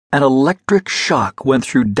An electric shock went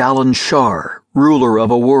through Dallin Shar, ruler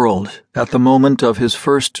of a world, at the moment of his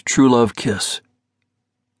first true love kiss.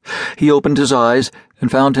 He opened his eyes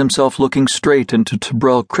and found himself looking straight into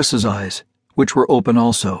Tyrell Chris's eyes, which were open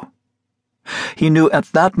also. He knew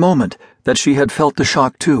at that moment that she had felt the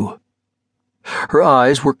shock too. Her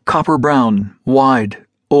eyes were copper brown, wide,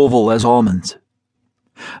 oval as almonds.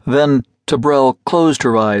 Then Tyrell closed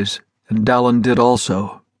her eyes, and Dallin did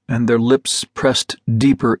also, and their lips pressed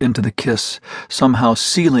deeper into the kiss, somehow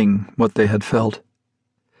sealing what they had felt.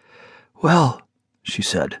 "Well," she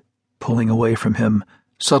said, pulling away from him,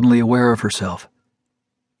 suddenly aware of herself.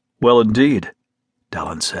 "Well, indeed,"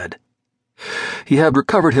 Dallin said. He had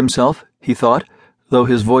recovered himself, he thought, though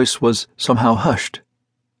his voice was somehow hushed.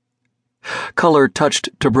 Color touched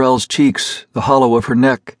Tyrell's cheeks, the hollow of her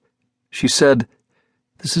neck. She said,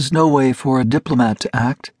 "This is no way for a diplomat to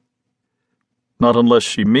act." "Not unless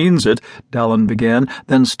she means it," Dallin began,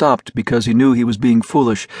 then stopped because he knew he was being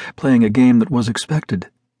foolish, playing a game that was expected.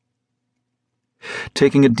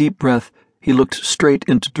 Taking a deep breath, he looked straight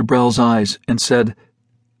into Tyrell's eyes and said,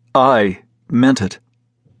 "I meant it."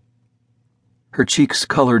 Her cheeks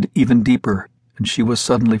colored even deeper, and she was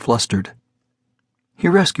suddenly flustered. He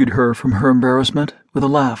rescued her from her embarrassment with a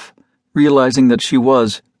laugh, realizing that she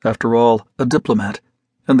was, after all, a diplomat,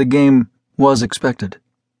 and the game was expected.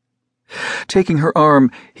 Taking her arm,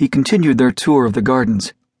 he continued their tour of the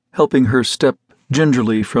gardens, helping her step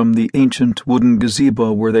gingerly from the ancient wooden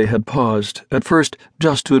gazebo where they had paused, at first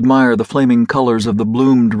just to admire the flaming colors of the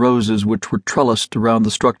bloomed roses which were trellised around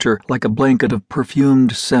the structure like a blanket of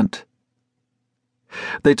perfumed scent.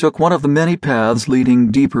 They took one of the many paths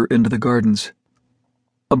leading deeper into the gardens.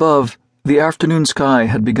 Above, the afternoon sky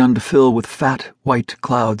had begun to fill with fat white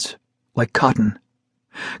clouds, like cotton.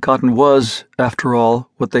 Cotton was, after all,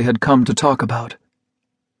 what they had come to talk about.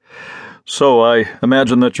 "So I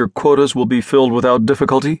imagine that your quotas will be filled without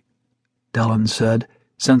difficulty?" Dallin said,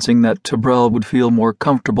 sensing that Tyrell would feel more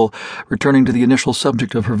comfortable returning to the initial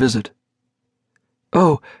subject of her visit.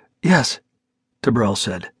 "Oh, yes," Tyrell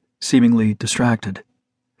said, seemingly distracted.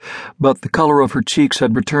 But the color of her cheeks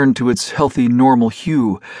had returned to its healthy, normal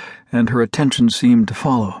hue, and her attention seemed to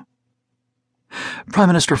follow. "Prime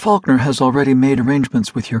Minister Faulkner has already made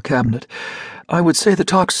arrangements with your cabinet. I would say the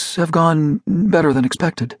talks have gone better than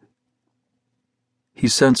expected." He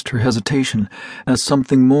sensed her hesitation as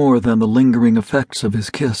something more than the lingering effects of his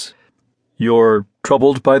kiss. "You're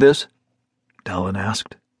troubled by this?" Dallin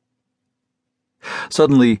asked.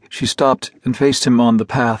 Suddenly, she stopped and faced him on the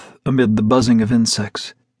path amid the buzzing of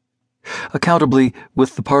insects. Accountably,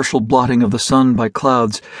 with the partial blotting of the sun by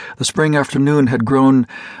clouds, the spring afternoon had grown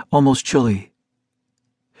almost chilly.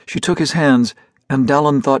 She took his hands, and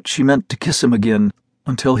Dallin thought she meant to kiss him again,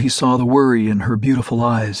 until he saw the worry in her beautiful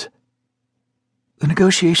eyes. "The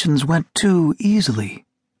negotiations went too easily,"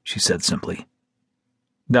 she said simply.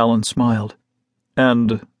 Dallin smiled.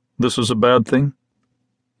 "And this is a bad thing?"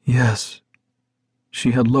 "Yes."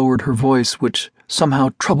 She had lowered her voice, which somehow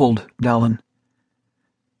troubled Dallin.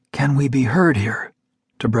 "Can we be heard here?"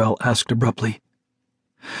 Tyrell asked abruptly.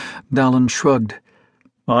 Dallin shrugged.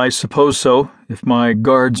 "I suppose so. If my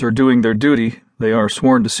guards are doing their duty, they are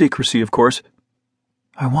sworn to secrecy, of course."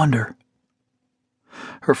 "I wonder."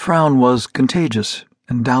 Her frown was contagious,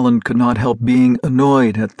 and Dallin could not help being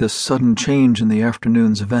annoyed at this sudden change in the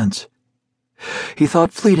afternoon's events. He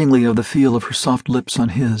thought fleetingly of the feel of her soft lips on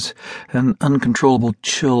his. An uncontrollable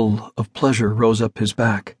chill of pleasure rose up his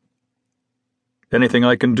back. "Anything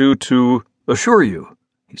I can do to assure you?"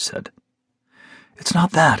 he said. "It's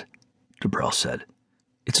not that," Tyrell said.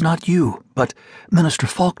 "It's not you, but Minister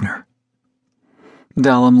Faulkner."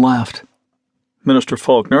 Dallin laughed. "Minister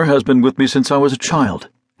Faulkner has been with me since I was a child.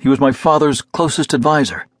 He was my father's closest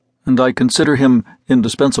advisor, and I consider him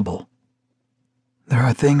indispensable." "There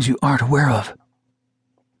are things you aren't aware of."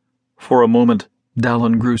 For a moment,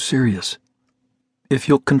 Dallin grew serious. "If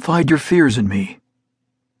you'll confide your fears in me."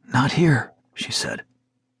 "Not here," she said.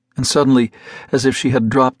 And suddenly, as if she had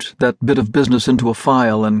dropped that bit of business into a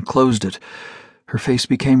file and closed it, her face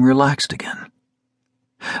became relaxed again.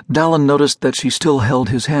 Dallin noticed that she still held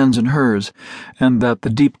his hands in hers, and that the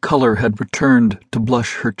deep color had returned to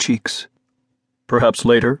blush her cheeks. "Perhaps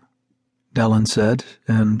later," Dallin said,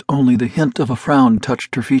 and only the hint of a frown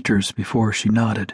touched her features before she nodded.